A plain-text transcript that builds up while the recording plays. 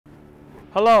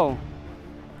Hello.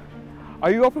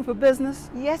 Are you open for business?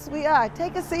 Yes, we are.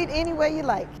 Take a seat anywhere you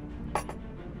like.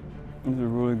 These are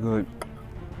really good.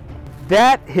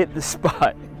 That hit the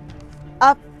spot.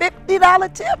 A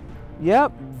 $50 tip?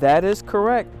 Yep, that is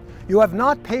correct. You have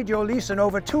not paid your lease in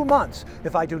over 2 months.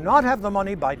 If I do not have the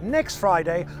money by next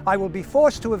Friday, I will be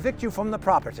forced to evict you from the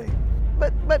property.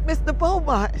 But Mr.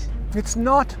 Beaumont. It's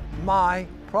not my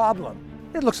problem.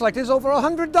 It looks like there's over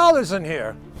 $100 in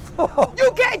here.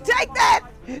 You can't take that!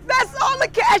 That's all the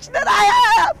cash that I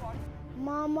have!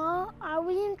 Mama, are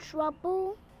we in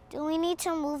trouble? Do we need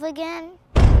to move again?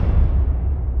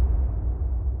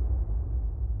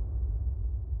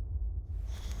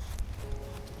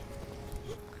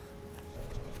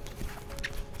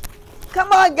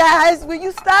 Come on, guys. Will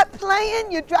you stop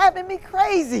playing? You're driving me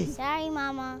crazy. Sorry,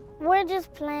 Mama. We're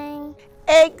just playing.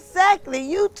 Exactly.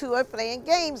 You two are playing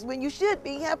games when you should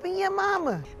be helping your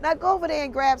mama. Now go over there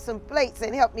and grab some plates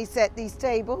and help me set these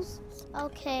tables.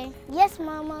 Okay. Yes,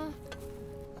 Mama.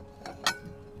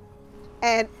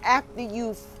 And after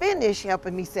you finish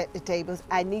helping me set the tables,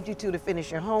 I need you two to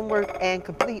finish your homework and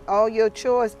complete all your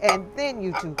chores, and then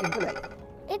you two can play.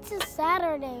 It's a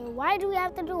Saturday. Why do we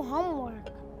have to do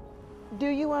homework? Do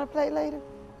you want to play later?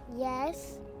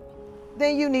 Yes.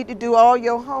 Then you need to do all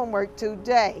your homework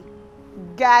today.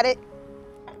 Got it?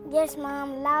 Yes,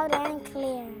 Mom. Loud and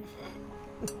clear.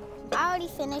 I already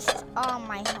finished all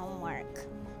my homework.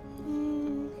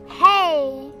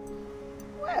 Hey!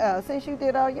 Well, since you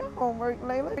did all your homework,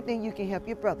 Layla, then you can help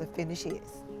your brother finish his.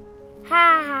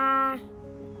 Ha ha.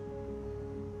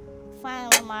 Fine,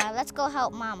 Lamar. Let's go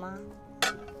help Mama.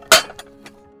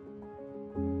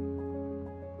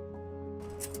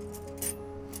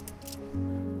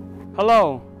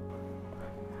 Hello.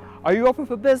 Are you open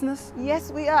for business?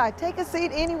 Yes, we are. Take a seat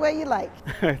anywhere you like.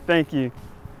 Thank you.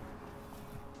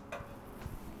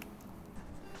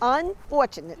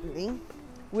 Unfortunately,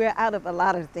 we're out of a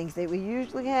lot of the things that we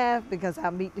usually have because our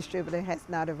meat distributor has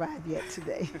not arrived yet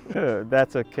today.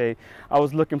 That's okay. I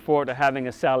was looking forward to having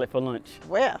a salad for lunch.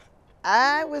 Well,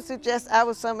 I would suggest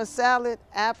our summer salad,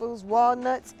 apples,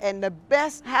 walnuts, and the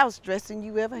best house dressing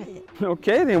you ever had.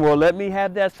 Okay, then, well, let me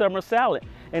have that summer salad.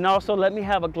 And also, let me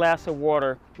have a glass of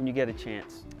water when you get a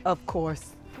chance. Of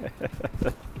course. Yeah,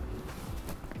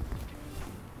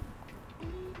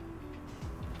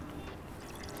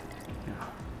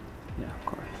 of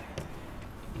course.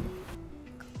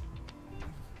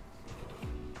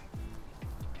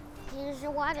 Here's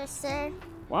your water, sir.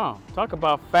 Wow, talk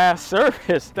about fast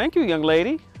service. Thank you, young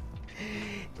lady.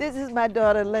 This is my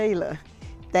daughter, Layla.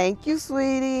 Thank you,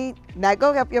 sweetie. Now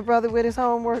go help your brother with his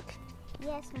homework.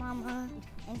 Yes, Mama.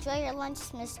 Enjoy your lunch,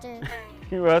 mister.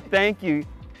 Well, thank you.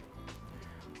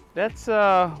 That's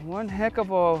one heck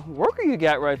of a worker you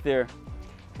got right there.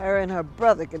 Her and her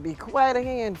brother could be quite a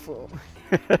handful.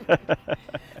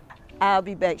 I'll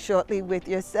be back shortly with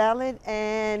your salad.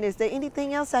 And is there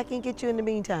anything else I can get you in the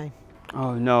meantime?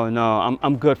 Oh, no,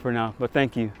 I'm good for now, but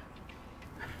thank you.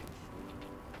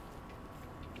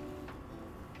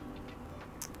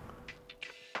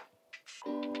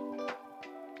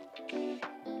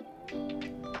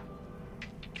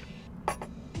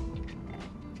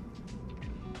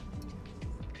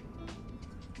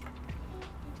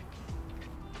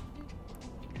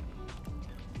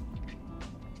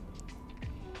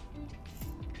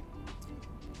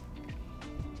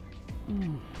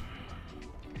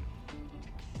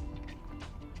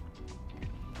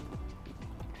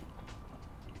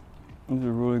 These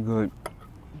are really good.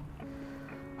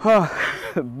 Oh,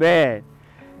 man.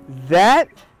 That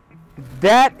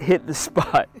hit the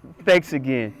spot. Thanks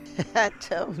again. I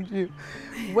told you.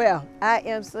 Well, I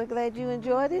am so glad you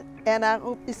enjoyed it, and I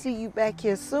hope to see you back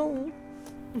here soon.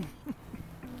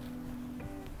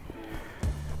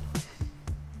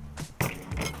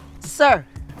 Sir.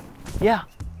 Yeah.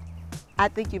 I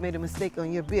think you made a mistake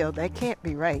on your bill. That can't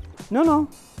be right. No.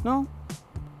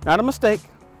 Not a mistake.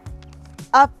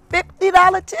 A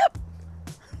 $50 tip?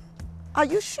 Are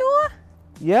you sure?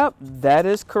 Yep, that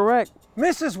is correct.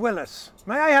 Mrs. Willis,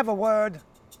 may I have a word?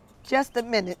 Just a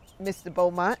minute, Mr.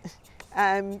 Beaumont.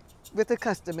 I'm with a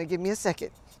customer. Give me a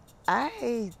second.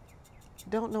 I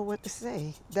don't know what to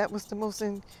say. That was the most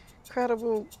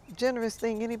incredible, generous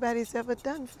thing anybody's ever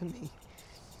done for me.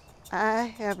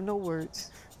 I have no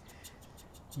words.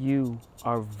 You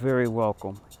are very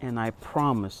welcome, and I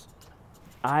promise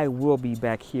I will be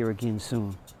back here again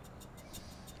soon.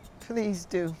 Please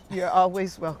do. You're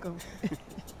always welcome.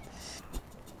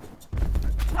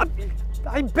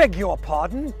 I beg your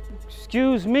pardon.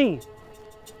 Excuse me.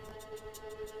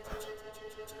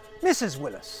 Mrs.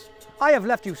 Willis, I have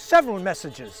left you several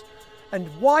messages, And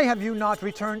why have you not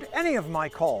returned any of my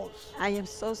calls? I am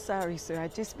so sorry, sir.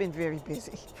 I've just been very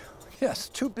busy. Yes,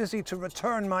 too busy to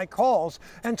return my calls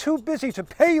and too busy to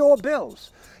pay your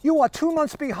bills. You are 2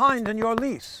 months behind in your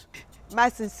lease. My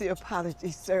sincere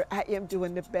apologies, sir. I am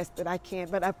doing the best that I can,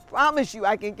 but I promise you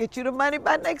I can get you the money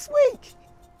by next week.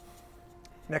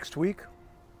 Next week?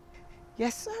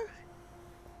 Yes, sir.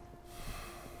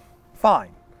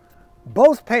 Fine.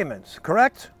 Both payments,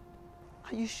 correct?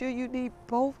 Are you sure you need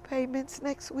both payments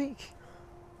next week?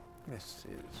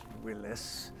 Mrs.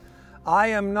 Willis, I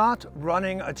am not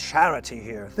running a charity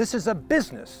here. This is a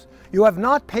business. You have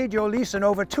not paid your lease in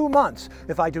over 2 months.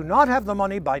 If I do not have the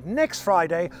money by next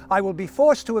Friday, I will be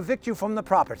forced to evict you from the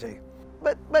property.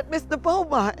 But Mr.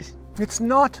 Beaumont. It's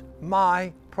not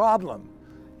my problem.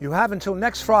 You have until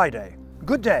next Friday.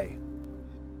 Good day.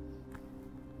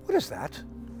 What is that?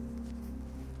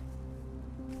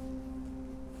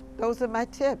 Those are my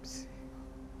tips.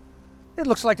 It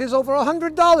looks like there's over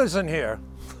 $100 in here.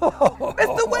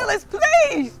 Mr. Willis,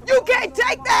 please! You can't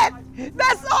take that!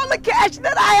 That's all the cash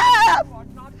that I have!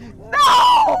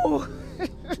 No!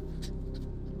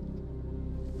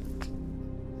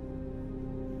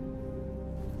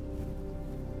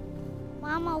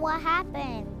 Mama, what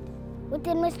happened? What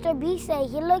did Mr. B say?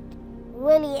 He looked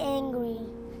really angry.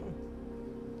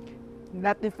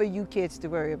 Nothing for you kids to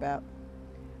worry about.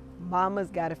 Mama's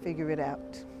got to figure it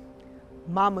out.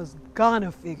 Mama's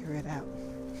gonna figure it out.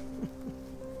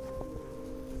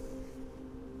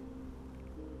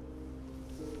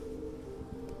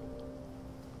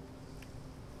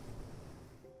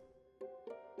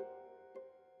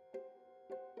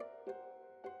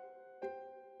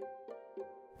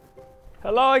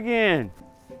 Hello again.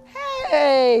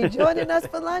 Hey, joining us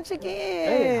for lunch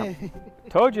again. Hey,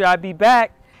 told you I'd be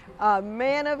back. A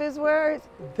man of his words.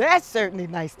 That's certainly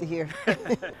nice to hear.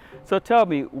 So tell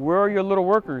me, where are your little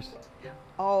workers?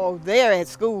 Oh, they're at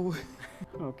school.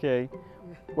 Okay.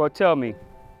 Well, tell me,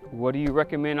 what do you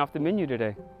recommend off the menu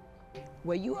today?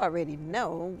 Well, you already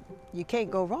know you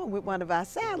can't go wrong with one of our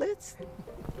salads.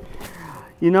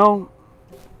 You know,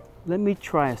 let me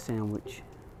try a sandwich.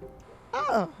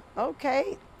 Oh,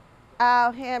 okay.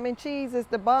 Our ham and cheese is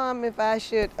the bomb, if I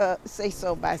should say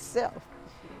so myself.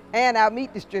 And our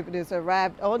meat distributors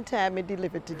arrived on time and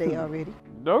delivered today already.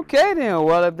 Okay then,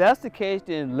 well if that's the case,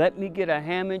 then let me get a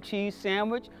ham and cheese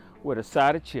sandwich with a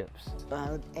side of chips.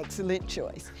 Excellent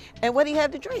choice. And what do you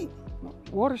have to drink?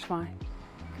 Water's fine.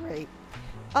 Great.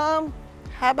 How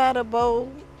about a bowl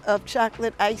of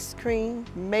chocolate ice cream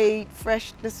made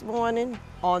fresh this morning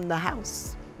on the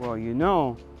house? Well, you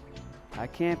know, I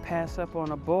can't pass up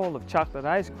on a bowl of chocolate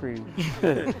ice cream.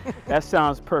 That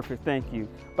sounds perfect, thank you.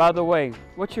 By the way,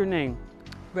 what's your name?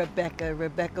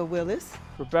 Rebecca Willis.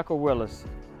 Rebecca Willis.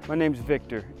 My name's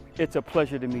Victor. It's a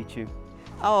pleasure to meet you.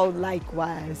 Oh,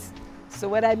 likewise. So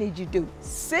what I need you to do,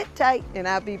 sit tight and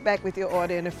I'll be back with your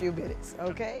order in a few minutes,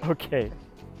 okay? Okay.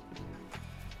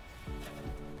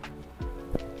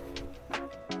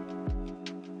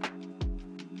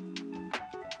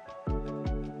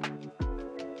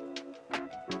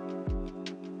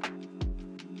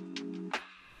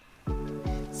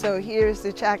 So here's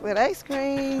the chocolate ice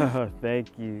cream. Thank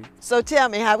you. So tell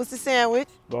me, how was the sandwich?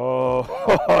 Oh,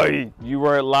 you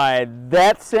weren't lying.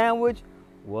 That sandwich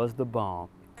was the bomb.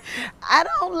 I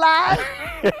don't lie.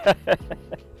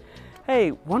 Hey,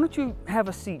 why don't you have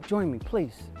a seat? Join me,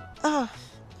 please. Oh,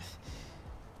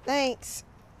 thanks.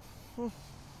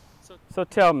 So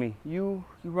tell me, you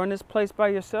run this place by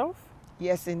yourself?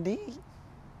 Yes, indeed.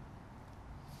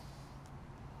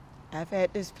 I've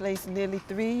had this place nearly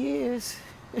 3 years.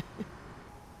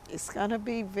 It's gonna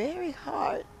be very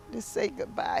hard to say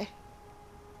goodbye.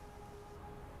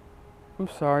 I'm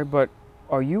sorry, but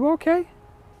are you okay?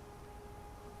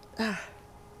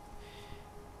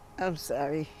 I'm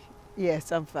sorry. Yes,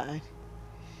 I'm fine.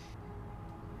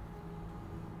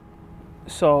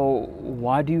 So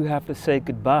why do you have to say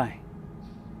goodbye?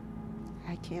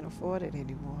 I can't afford it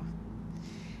anymore.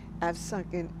 I've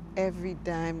sunken every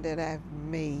dime that I've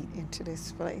made into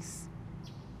this place.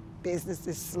 Business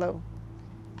is slow.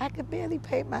 I could barely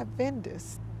pay my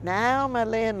vendors. Now my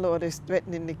landlord is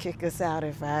threatening to kick us out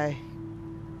if I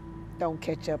don't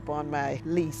catch up on my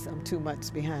lease. I'm 2 months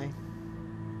behind.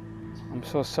 I'm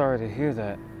so sorry to hear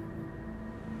that.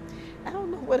 I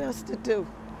don't know what else to do.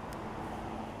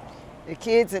 The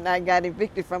kids and I got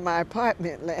evicted from our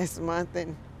apartment last month,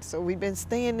 and so we've been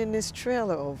staying in this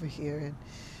trailer over here, and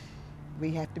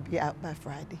we have to be out by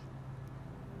Friday.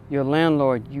 Your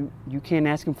landlord, you can't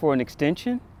ask him for an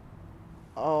extension?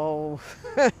 Oh,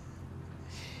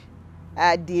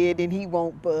 I did, and he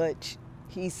won't budge.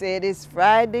 He said it's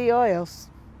Friday or else.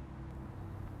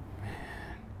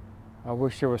 I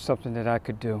wish there was something that I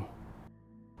could do.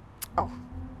 Oh,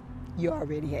 you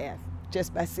already have.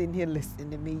 Just by sitting here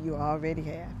listening to me, you already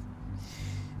have.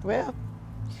 Well,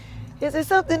 is there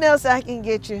something else I can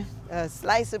get you? A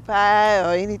slice of pie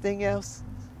or anything else?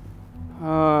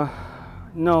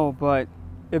 No, but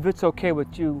if it's okay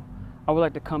with you, I would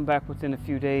like to come back within a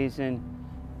few days and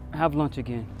have lunch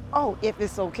again. Oh, if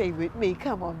it's okay with me,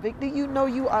 come on, Victor. You know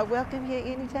you are welcome here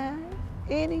anytime.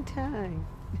 Anytime.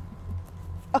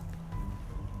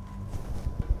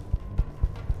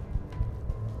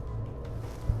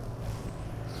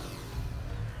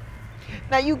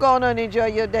 Now you go on and enjoy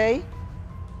your day.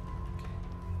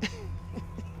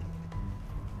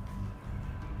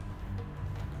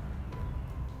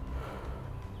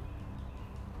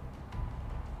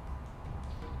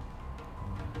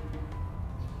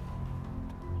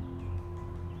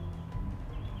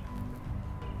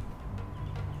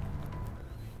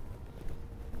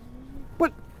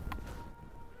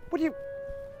 What do you...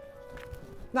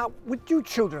 Now, would you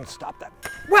children stop that?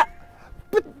 What?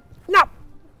 But now!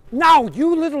 Now,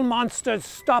 you little monsters,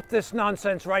 stop this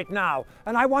nonsense right now.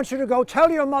 And I want you to go tell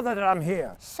your mother that I'm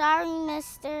here. Sorry,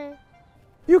 mister.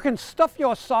 You can stuff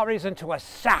your sorries into a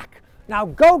sack. Now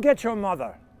go get your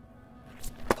mother.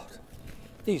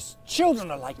 These children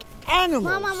are like animals.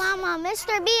 Mama,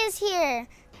 Mr. B is here.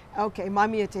 Okay,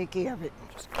 Mommy will take care of it.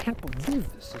 I just can't believe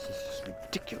this. This is just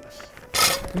ridiculous.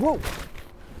 Whoa.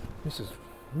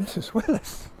 Mrs.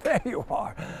 Willis, there you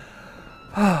are.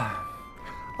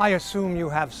 I assume you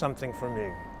have something for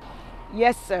me.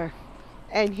 Yes, sir.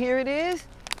 And here it is.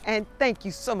 And thank you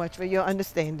so much for your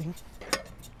understanding.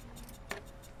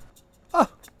 Oh,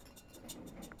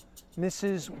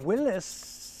 Mrs.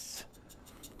 Willis,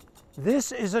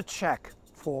 this is a check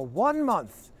for 1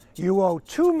 month. You owe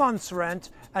 2 months'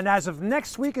 rent, and as of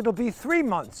next week, it'll be 3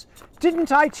 months.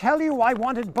 Didn't I tell you I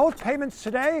wanted both payments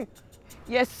today?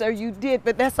 Yes, sir, you did,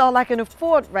 but that's all I can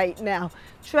afford right now.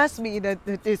 Trust me that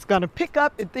it's going to pick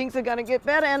up and things are going to get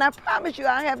better, and I promise you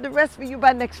I'll have the rest for you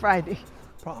by next Friday.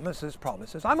 Promises,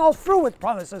 promises. I'm all through with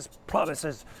promises,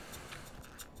 promises.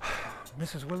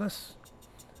 Mrs. Willis,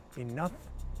 enough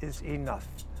is enough.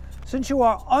 Since you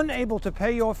are unable to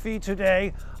pay your fee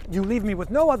today, you leave me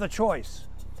with no other choice.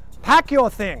 Pack your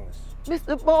things.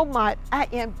 Mr. Beaumont, I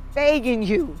am begging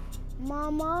you.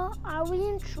 Mama, are we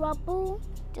in trouble?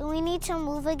 Do we need to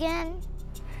move again?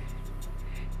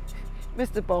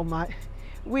 Mr. Beaumont,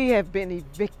 we have been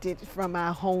evicted from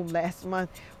our home last month.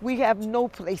 We have no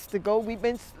place to go. We've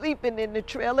been sleeping in the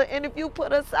trailer, and if you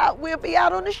put us out, we'll be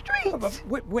out on the streets.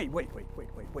 Wait,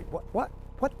 what?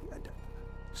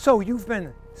 So you've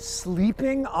been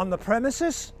sleeping on the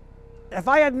premises? If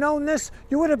I had known this,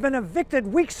 you would have been evicted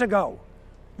weeks ago.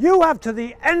 You have to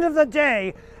the end of the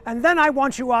day, and then I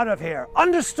want you out of here.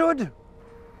 Understood?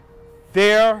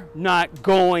 They're not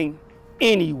going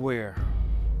anywhere.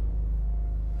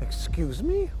 Excuse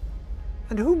me?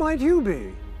 And who might you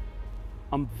be?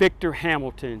 I'm Victor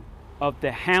Hamilton of the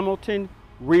Hamilton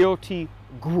Realty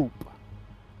Group.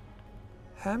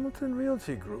 Hamilton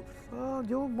Realty Group.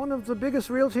 You're one of the biggest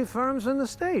realty firms in the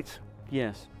state.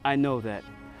 Yes, I know that.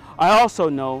 I also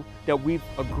know that we've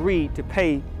agreed to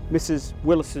pay Mrs.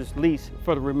 Willis's lease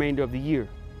for the remainder of the year.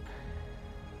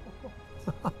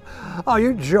 Are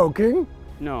you joking?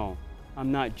 No,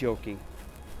 I'm not joking.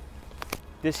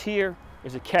 This here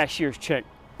is a cashier's check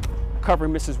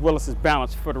covering Mrs. Willis's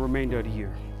balance for the remainder of the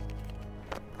year.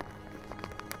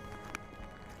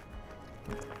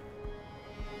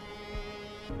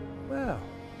 Well,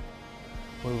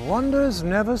 wonders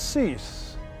never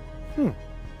cease.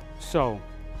 So,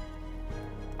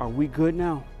 are we good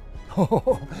now?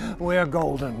 Oh, we're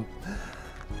golden.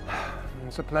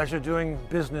 It's a pleasure doing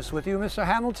business with you, Mr.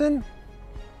 Hamilton.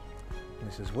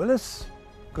 Mrs. Willis,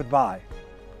 goodbye.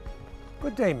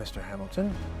 Good day, Mr.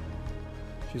 Hamilton.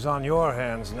 She's on your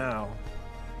hands now.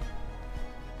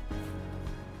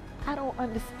 I don't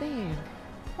understand.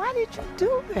 Why did you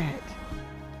do that?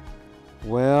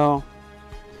 Well,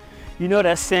 you know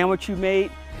that sandwich you made?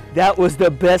 That was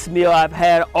the best meal I've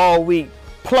had all week.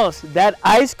 Plus, that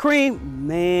ice cream,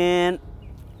 man,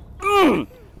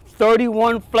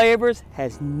 31 flavors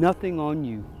has nothing on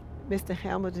you. Mr.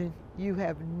 Hamilton, you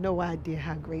have no idea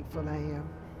how grateful I am.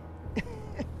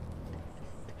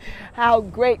 How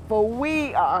grateful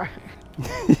we are.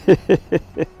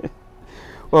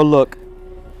 Well, look,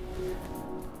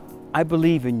 I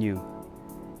believe in you.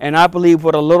 And I believe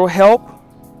with a little help,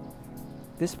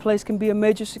 this place can be a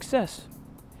major success.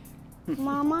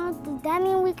 Mama, does that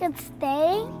mean we could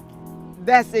stay?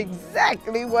 That's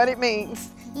exactly what it means.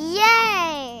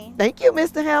 Yay! Thank you,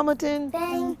 Mr. Hamilton.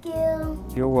 Thank you.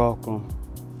 You're welcome.